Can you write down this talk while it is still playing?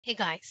Hey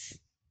guys,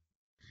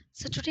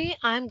 so today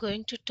I'm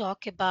going to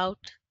talk about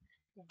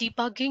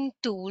debugging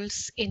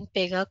tools in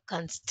Pega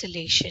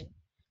Constellation.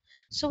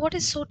 So what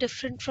is so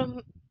different from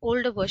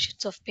older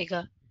versions of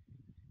Pega?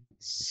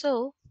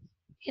 So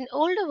in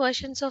older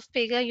versions of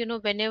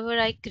Pega, whenever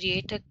I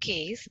create a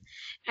case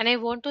and I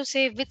want to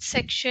say which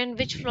section,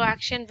 which flow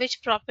action,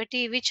 which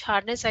property, which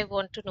hardness I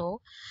want to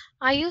know,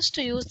 I used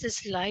to use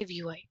this live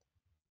UI.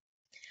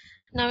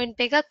 Now in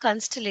Pega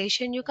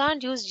Constellation, you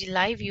can't use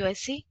live UI.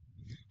 See,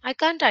 I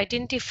can't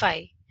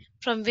identify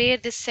from where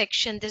this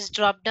section, this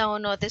drop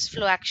down or this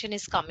flow action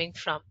is coming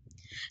from.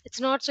 It's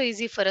not so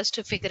easy for us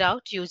to figure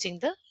out using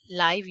the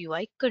live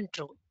UI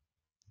control.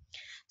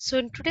 So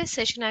in today's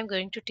session, I'm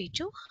going to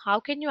teach you how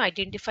can you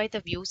identify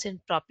the views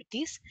and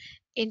properties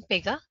in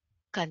Pega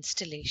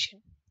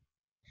Constellation.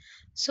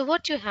 So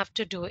what you have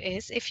to do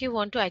is if you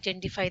want to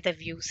identify the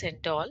views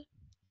and all,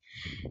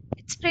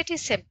 it's pretty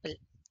simple.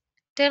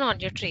 Turn on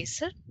your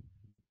tracer.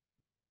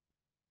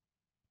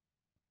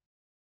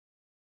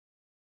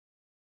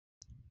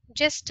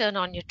 Just turn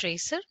on your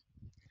tracer.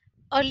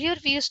 Earlier,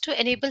 we used to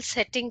enable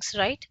settings,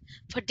 right?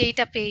 For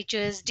data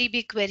pages,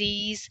 DB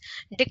queries,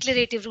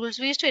 declarative rules,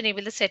 we used to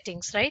enable the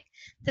settings, right?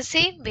 The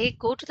same way,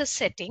 go to the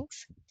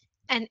settings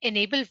and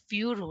enable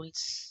view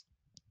rules.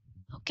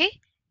 Okay?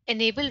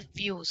 Enable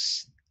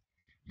views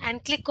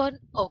and click on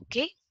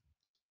OK.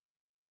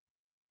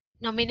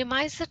 Now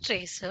minimize the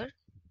tracer.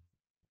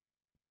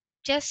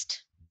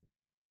 Just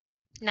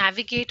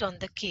navigate on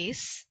the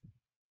case.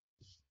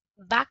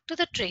 Back to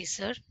the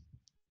tracer.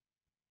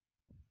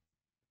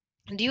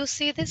 Do you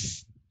see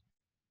this?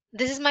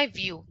 This is my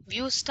view.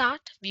 View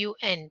start, view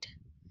end.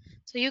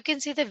 So you can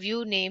see the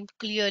view name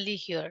clearly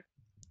here.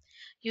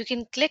 You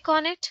can click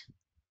on it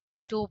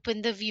to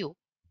open the view.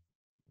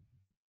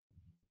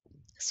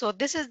 So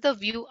this is the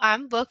view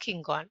I'm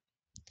working on.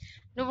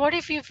 Now what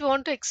if you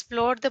want to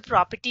explore the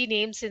property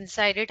names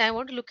inside it? I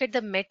want to look at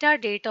the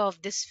metadata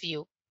of this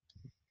view.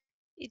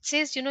 It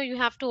says, you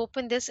have to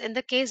open this in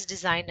the case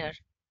designer.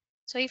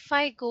 So if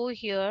I go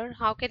here,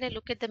 how can I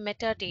look at the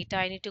metadata?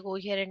 I need to go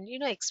here and,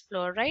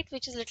 explore, right?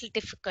 Which is a little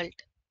difficult.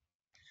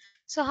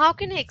 So how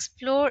can I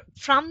explore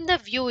from the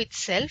view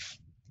itself?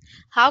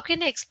 How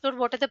can I explore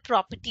what are the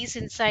properties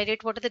inside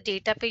it? What are the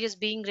data pages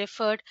being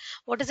referred?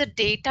 What is the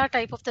data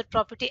type of the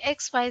property?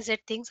 X, Y, Z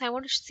things I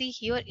want to see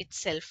here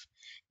itself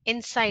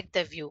inside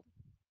the view.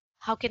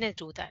 How can I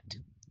do that?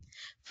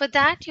 For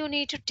that, you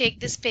need to take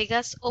this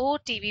Pega's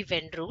OTB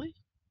when rule.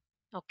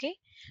 Okay.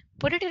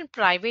 Put it in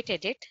private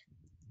edit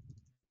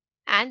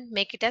and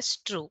make it as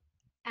true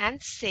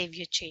and save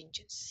your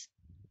changes.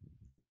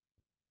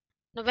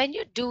 Now, when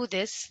you do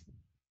this,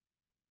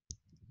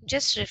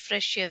 just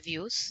refresh your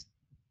views.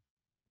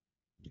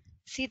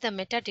 See the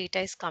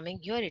metadata is coming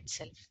here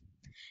itself.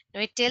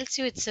 Now it tells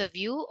you it's a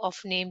view of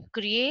name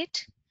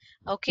create.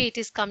 Okay, it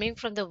is coming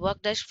from the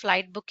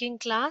work-flight booking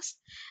class,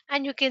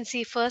 and you can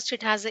see first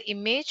it has an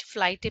image,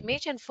 flight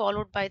image, and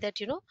followed by that,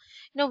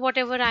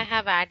 whatever I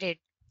have added.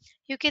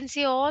 You can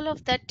see all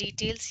of that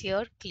details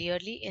here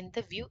clearly in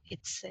the view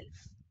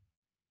itself.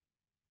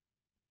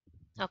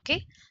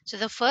 Okay, so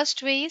the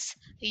first way is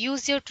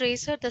use your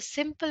tracer the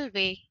simple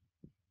way,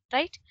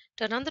 right?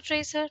 Turn on the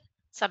tracer,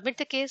 submit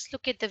the case,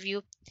 look at the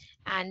view,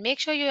 and make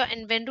sure your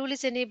when rule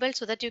is enabled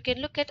so that you can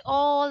look at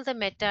all the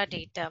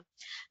metadata.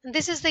 And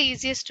this is the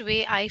easiest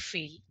way I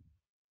feel.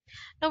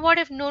 Now what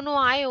if no,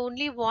 I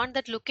only want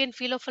that look and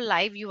feel of a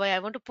live UI. I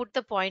want to put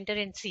the pointer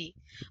and see.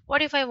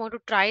 What if I want to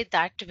try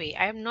that way?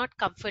 I am not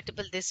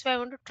comfortable this way. I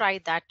want to try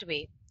that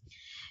way.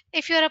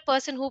 If you're a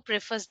person who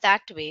prefers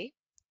that way,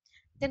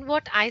 then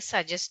what I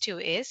suggest you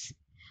is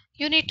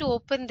you need to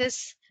open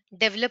this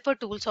developer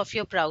tools of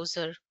your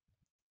browser.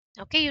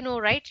 Okay,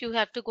 right? You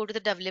have to go to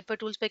the developer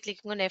tools by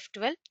clicking on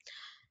F12,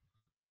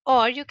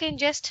 or you can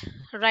just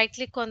right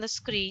click on the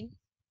screen.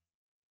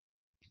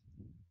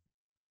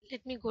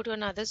 Let me go to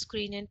another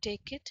screen and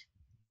take it.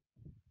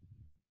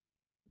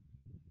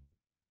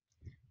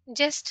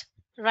 Just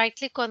right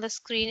click on the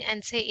screen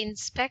and say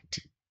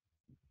inspect.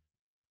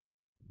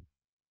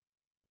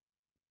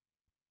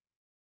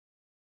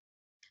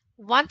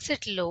 Once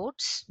it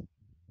loads,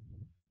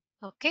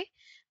 okay,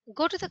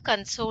 go to the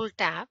console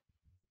tab,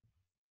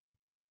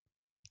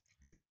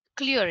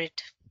 clear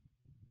it.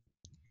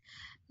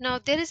 Now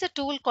there is a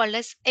tool called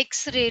as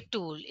X-Ray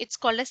tool. It's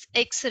called as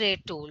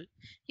X-Ray tool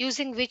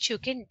using which you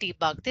can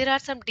debug. There are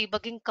some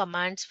debugging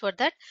commands for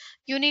that.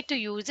 You need to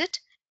use it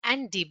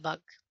and debug.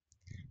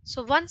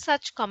 So one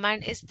such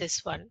command is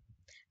this one.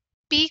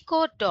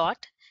 Pico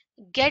dot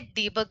get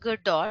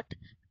debugger dot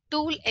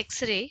tool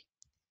X-ray.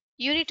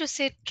 You need to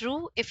say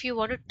true if you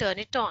want to turn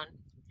it on.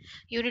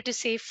 You need to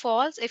say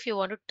false if you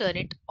want to turn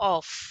it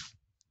off.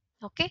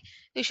 Okay.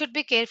 You should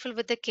be careful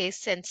with the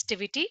case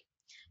sensitivity.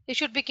 You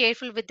should be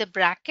careful with the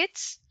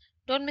brackets.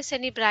 Don't miss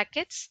any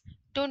brackets.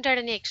 Don't add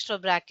any extra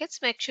brackets.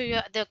 Make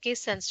sure the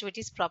case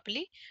sensitivity is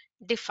properly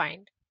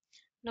defined.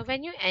 Now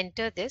when you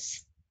enter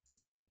this,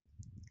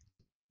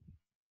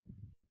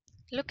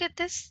 look at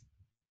this.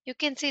 You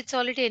can see it's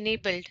already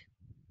enabled.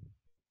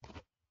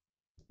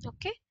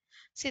 Okay.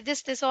 See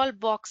this all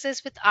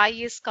boxes with I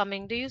is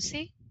coming. Do you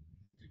see?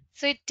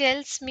 So it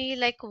tells me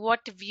like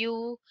what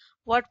view,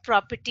 what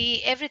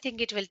property, everything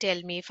it will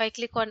tell me. If I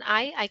click on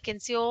I can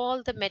see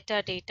all the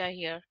metadata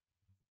here.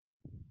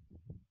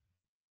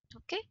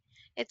 Okay,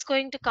 it's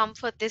going to come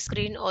for this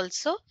screen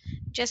also.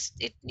 Just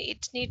it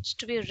needs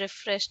to be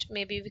refreshed.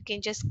 Maybe we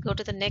can just go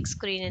to the next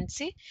screen and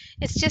see.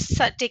 It's just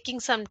taking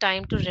some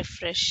time to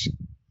refresh.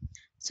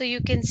 So you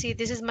can see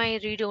this is my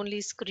read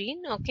only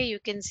screen. Okay, you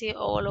can see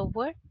all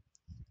over.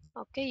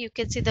 Okay, you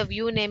can see the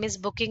view name is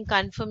booking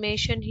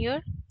confirmation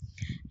here,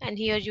 and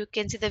here you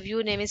can see the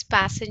view name is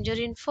passenger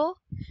info.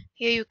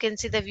 Here you can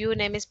see the view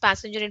name is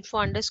passenger info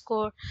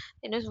underscore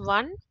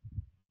 1,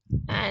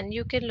 and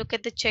you can look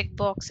at the check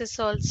boxes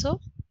also.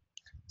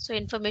 So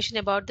information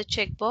about the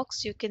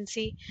checkbox, you can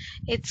see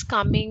it's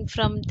coming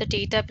from the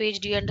data page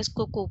d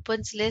underscore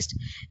coupons list,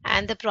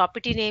 and the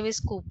property name is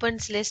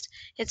coupons list.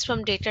 It's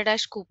from data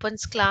dash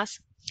coupons class.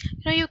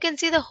 You can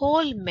see the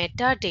whole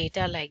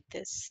metadata like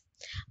this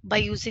by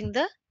using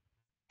the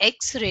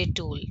X-ray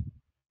tool.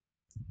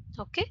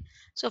 Okay,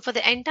 so for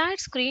the entire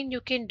screen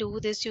you can do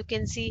this. You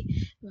can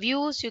see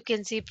views, you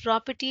can see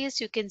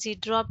properties, you can see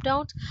drop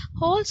downs,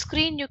 whole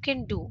screen you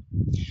can do.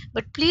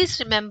 But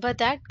please remember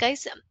that,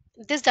 guys,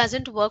 this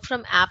doesn't work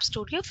from App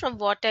Studio. From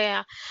what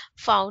I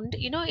found,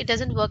 it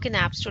doesn't work in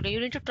App Studio. You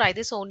need to try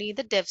this only in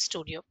the Dev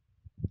Studio.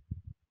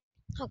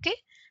 Okay,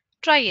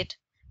 try it.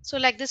 So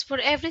like this, for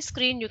every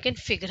screen you can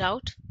figure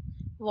out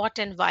what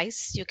and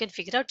whys you can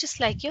figure out, just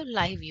like your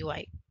live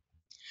UI.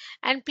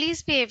 And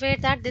please be aware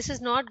that this is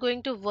not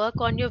going to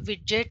work on your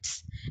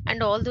widgets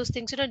and all those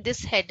things.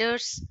 This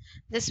headers,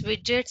 this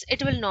widgets,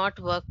 it will not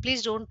work.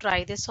 Please don't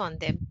try this on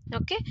them.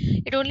 Okay,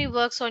 it only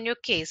works on your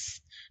case.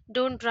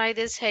 Don't try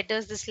this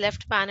headers, this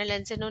left panel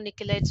and say no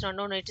Nikhila, it's not,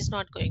 no, it is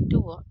not going to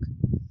work.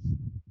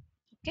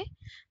 Okay,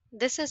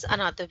 this is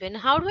another way.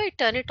 How do I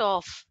turn it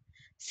off?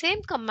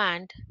 Same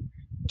command,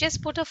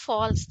 just put a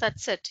false,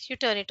 that's it, you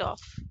turn it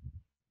off.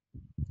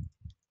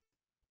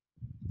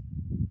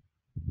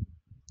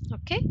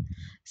 Okay,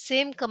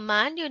 same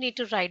command, you need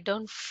to write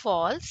down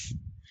false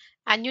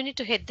and you need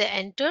to hit the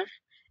enter,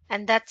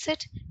 and that's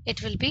it,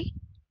 it will be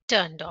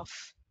turned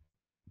off.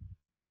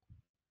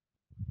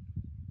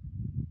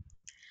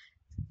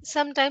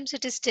 Sometimes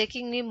it is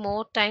taking me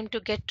more time to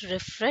get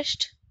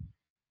refreshed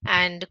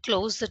and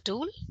close the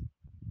tool.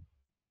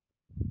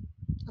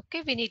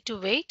 Okay, we need to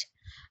wait,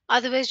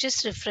 otherwise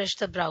just refresh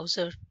the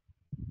browser.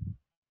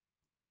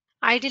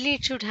 Ideally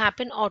it should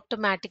happen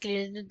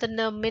automatically.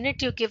 The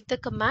minute you give the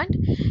command,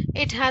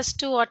 it has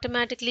to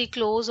automatically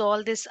close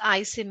all these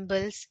I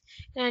symbols,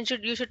 and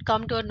you should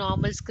come to a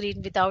normal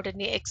screen without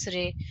any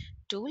X-ray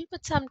tool.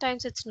 But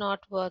sometimes it's not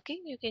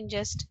working. You can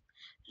just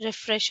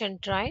refresh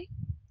and try.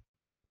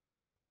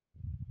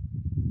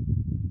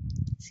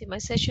 See, my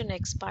session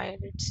expired.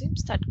 It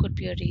seems that could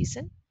be a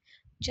reason.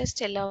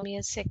 Just allow me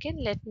a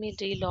second. Let me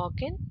re-log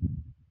in.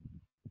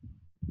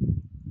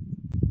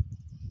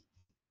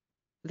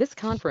 This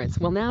conference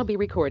will now be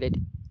recorded.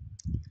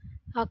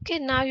 Okay,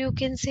 now you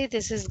can see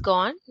this is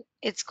gone.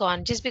 It's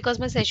gone. Just because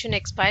my session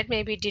expired,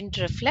 maybe it didn't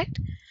reflect.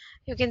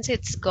 You can see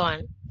it's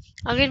gone.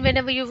 Again,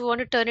 whenever you want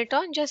to turn it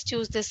on, just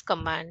use this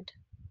command.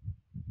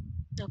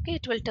 Okay,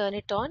 it will turn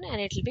it on and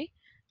it will be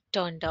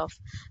turned off.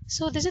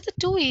 So these are the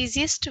two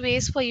easiest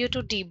ways for you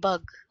to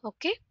debug.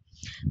 Okay,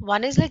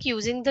 one is like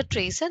using the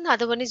tracer, and the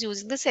other one is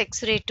using this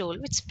X-ray tool,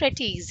 which is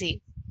pretty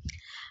easy.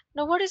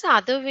 Now, what is the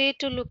other way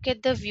to look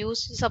at the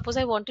views? Suppose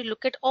I want to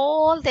look at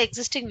all the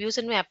existing views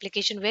in my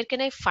application. Where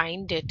can I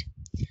find it?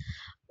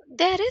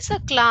 There is a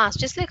class,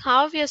 just like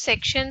how your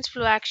sections,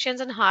 flow actions,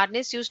 and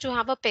harness used to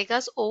have a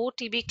Pega's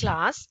OTB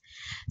class.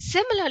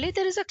 Similarly,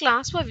 there is a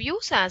class for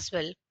views as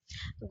well.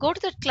 Go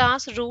to that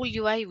class rule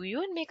UI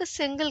view and make a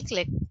single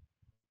click.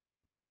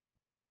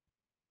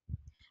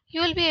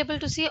 You will be able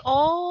to see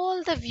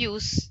all the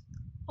views.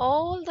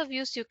 All the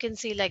views you can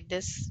see like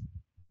this.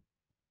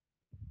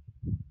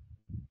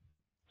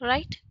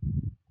 Right?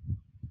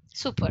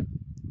 Super.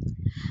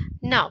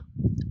 Now,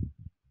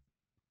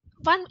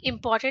 one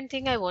important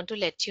thing I want to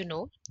let you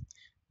know.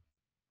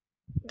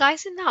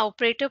 Guys, in the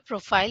operator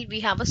profile,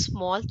 we have a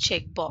small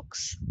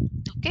checkbox.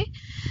 Okay.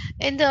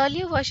 In the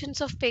earlier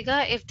versions of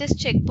Pega, if this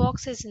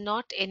checkbox is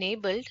not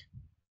enabled,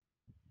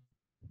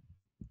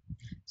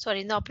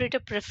 sorry, in the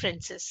operator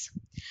preferences,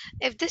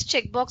 if this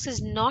checkbox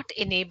is not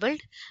enabled,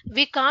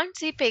 we can't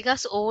see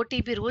Pega's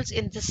OOTB rules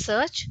in the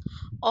search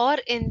or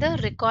in the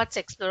records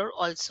explorer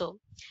also.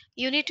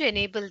 You need to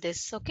enable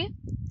this, okay?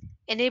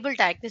 Enable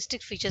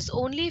diagnostic features.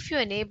 Only if you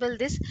enable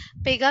this,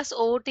 Pega's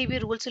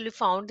OOTB rules will be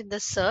found in the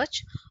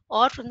search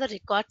or from the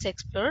records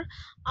explorer.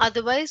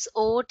 Otherwise,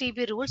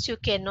 OOTB rules, you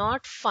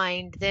cannot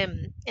find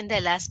them in the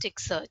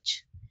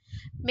Elasticsearch.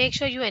 Make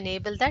sure you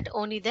enable that,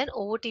 only then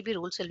OOTB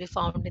rules will be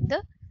found in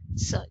the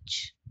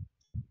search.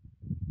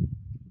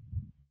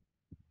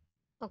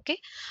 Okay,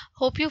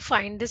 hope you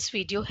find this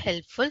video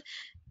helpful.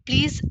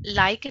 Please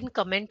like and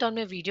comment on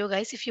my video,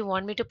 guys, if you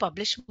want me to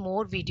publish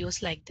more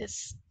videos like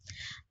this.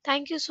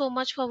 Thank you so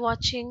much for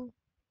watching.